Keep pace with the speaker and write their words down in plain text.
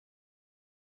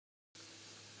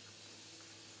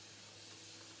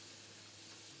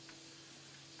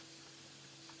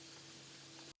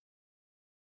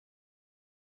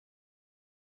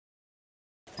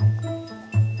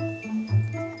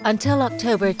Until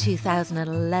October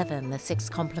 2011, the 6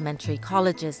 complementary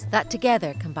colleges that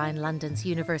together combine London's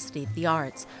University of the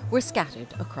Arts were scattered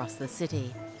across the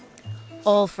city.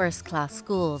 All first-class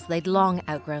schools, they'd long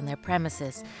outgrown their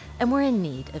premises and were in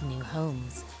need of new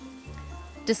homes.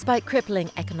 Despite crippling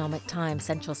economic times,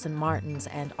 Central St Martin's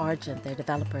and Argent, their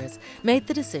developers, made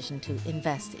the decision to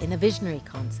invest in a visionary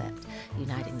concept,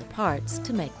 uniting the parts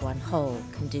to make one whole,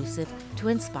 conducive to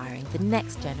inspiring the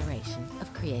next generation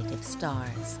of creative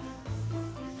stars.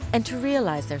 And to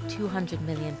realise their £200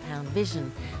 million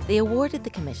vision, they awarded the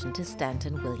commission to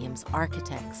Stanton Williams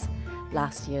Architects,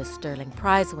 last year's Sterling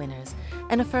Prize winners,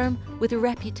 and a firm with a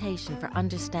reputation for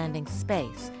understanding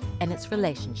space and its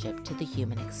relationship to the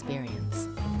human experience.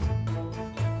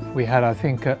 We had, I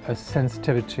think, a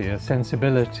sensitivity, a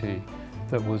sensibility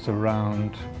that was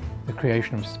around the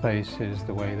creation of spaces,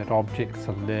 the way that objects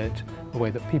are lit, the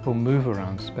way that people move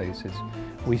around spaces.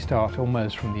 We start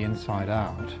almost from the inside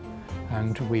out,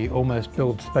 and we almost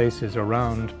build spaces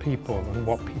around people and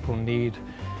what people need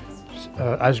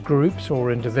as groups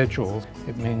or individuals.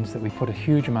 It means that we put a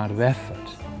huge amount of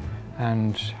effort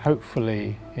and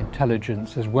hopefully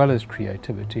intelligence as well as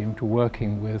creativity into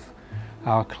working with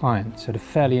our clients at a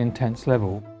fairly intense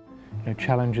level.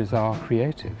 Challenges are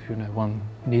creative. One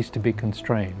needs to be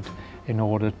constrained in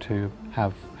order to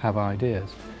have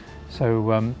ideas.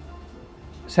 So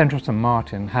Central St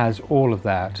Martin has all of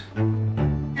that.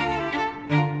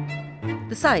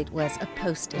 The site was a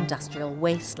post-industrial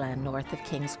wasteland north of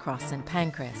King's Cross and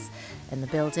Pancras, and the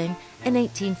building an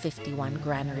 1851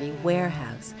 granary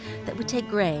warehouse that would take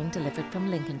grain delivered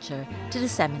from Lincolnshire to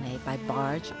disseminate by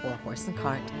barge or horse and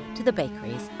cart to the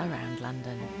bakeries around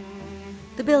London.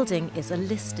 The building is a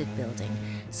listed building,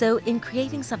 so in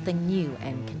creating something new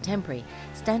and contemporary,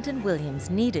 Stanton Williams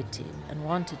needed to and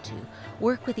wanted to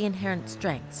work with the inherent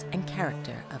strengths and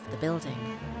character of the building.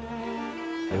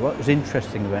 What was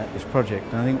interesting about this project,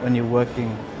 and I think when you're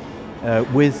working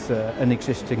with an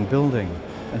existing building,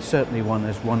 and certainly one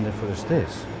as wonderful as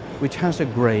this, which has a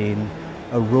grain,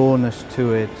 a rawness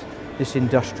to it, this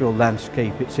industrial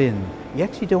landscape it's in, you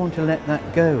actually don't want to let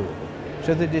that go.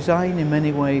 So the design in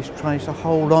many ways tries to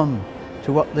hold on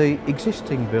to what the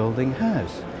existing building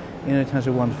has. It has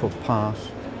a wonderful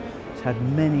past, it's had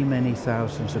many, many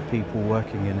thousands of people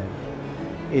working in it.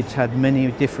 It's had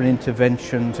many different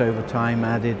interventions over time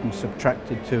added and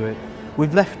subtracted to it.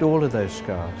 We've left all of those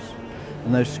scars,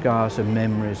 and those scars are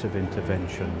memories of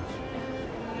interventions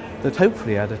that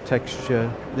hopefully add a texture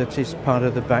that is part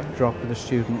of the backdrop of the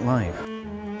student life.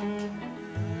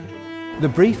 The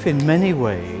brief in many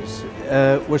ways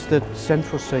was that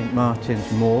Central St Martin's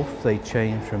morph, they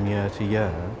change from year to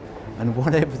year, and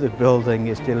whatever the building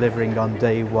is delivering on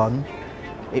day one,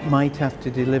 it might have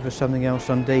to deliver something else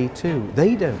on day 2.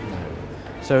 They don't know.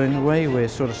 So in a way we're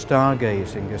sort of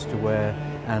stargazing as to where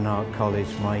an art college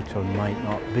might or might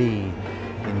not be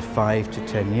in 5 to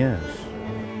 10 years.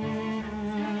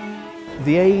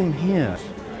 The aim here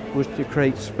was to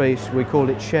create space, we call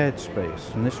it shared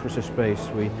space, and this was a space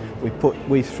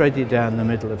we threaded down the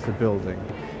middle of the building.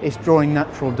 It's drawing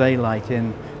natural daylight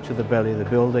in to the belly of the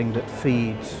building that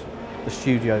feeds the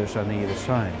studios on either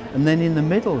side. And then in the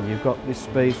middle you've got this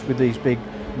space with these big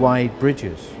wide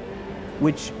bridges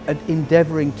which are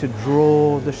endeavouring to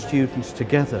draw the students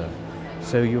together.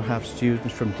 So you have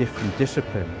students from different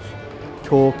disciplines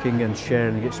talking and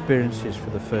sharing experiences for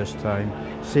the first time,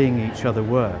 seeing each other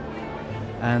work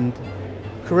and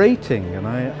creating, and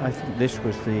I think this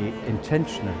was the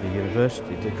intention of the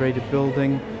university, to create a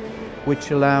building which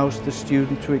allows the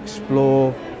student to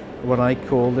explore what I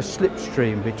call the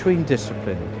slipstream between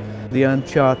disciplines, the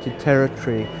uncharted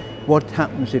territory. What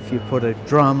happens if you put a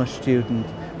drama student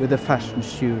with a fashion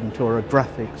student or a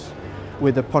graphics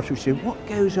with a pottery student? What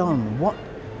goes on? What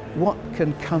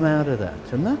can come out of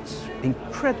that? And that's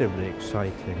incredibly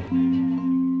exciting.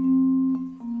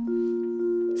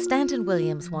 Stanton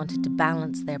Williams wanted to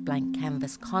balance their blank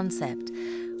canvas concept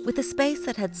with a space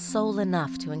that had soul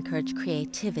enough to encourage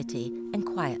creativity and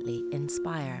quietly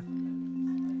inspire.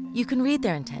 You can read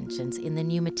their intentions in the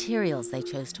new materials they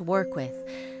chose to work with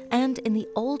and in the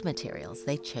old materials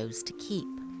they chose to keep.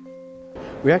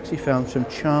 We actually found some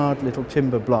charred little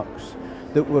timber blocks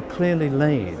that were clearly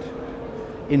laid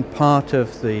in part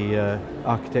of the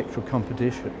architectural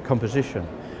composition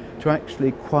to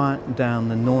actually quieten down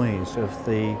the noise of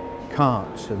the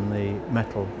carts and the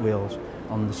metal wheels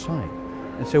on the site.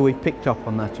 And so we picked up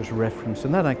on that as a reference,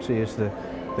 and that actually is the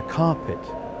carpet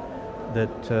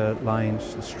that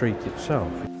lines the street itself.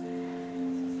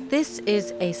 This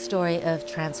is a story of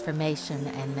transformation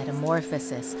and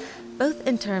metamorphosis, both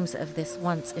in terms of this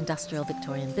once industrial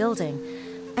Victorian building,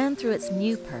 and through its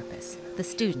new purpose, the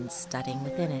students studying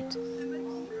within it.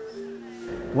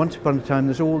 Once upon a time,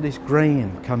 there's all this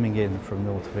grain coming in from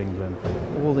north of England,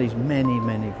 all these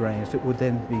many grains that would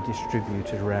then be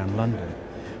distributed around London.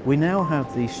 We now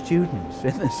have these students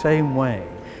in the same way,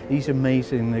 these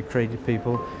amazingly creative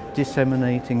people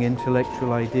disseminating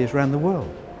intellectual ideas around the world.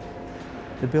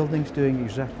 The building's doing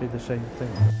exactly the same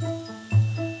thing.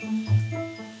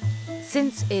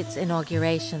 Since its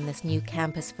inauguration, this new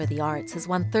campus for the arts has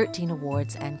won 13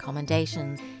 awards and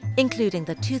commendations, including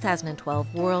the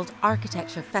 2012 World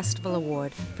Architecture Festival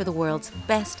Award for the world's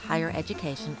best higher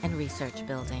education and research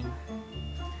building.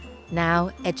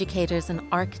 Now, educators and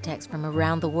architects from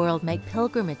around the world make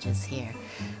pilgrimages here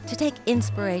to take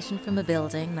inspiration from a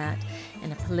building that,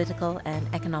 in a political and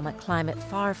economic climate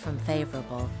far from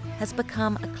favourable, has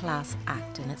become a class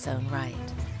act in its own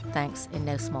right, thanks in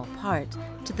no small part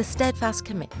to the steadfast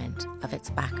commitment of its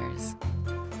backers.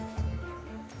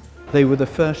 They were the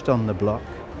first on the block.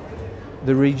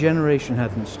 The regeneration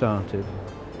hadn't started.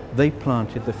 They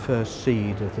planted the first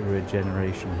seed of the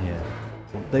regeneration here.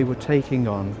 They were taking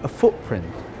on a footprint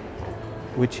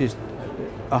which is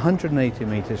 180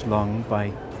 metres long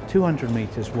by 200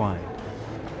 metres wide,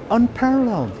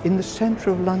 unparalleled in the centre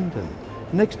of London,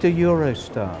 next to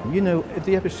Eurostar, you know, at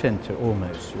the epicentre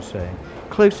almost, you're saying,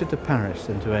 closer to Paris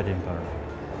than to Edinburgh.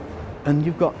 And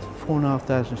you've got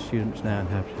 4,500 students now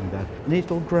inhabiting that, and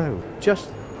it'll grow.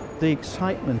 Just the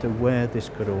excitement of where this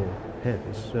could all head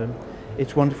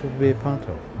it's wonderful to be a part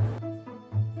of.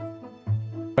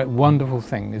 A wonderful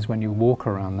thing is when you walk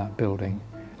around that building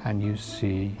and you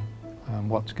see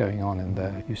what's going on in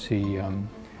there. You see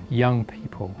young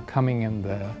people coming in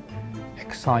there,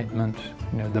 excitement,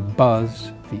 you know, the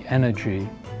buzz, the energy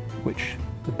which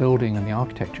the building and the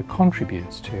architecture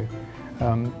contributes to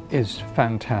is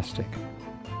fantastic.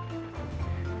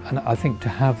 And I think to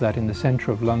have that in the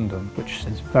centre of London, which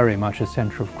is very much a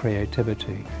centre of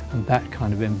creativity, and that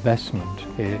kind of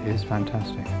investment is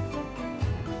fantastic.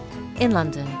 In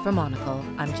London, for Monocle,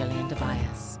 I'm Gillian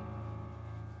Tobias.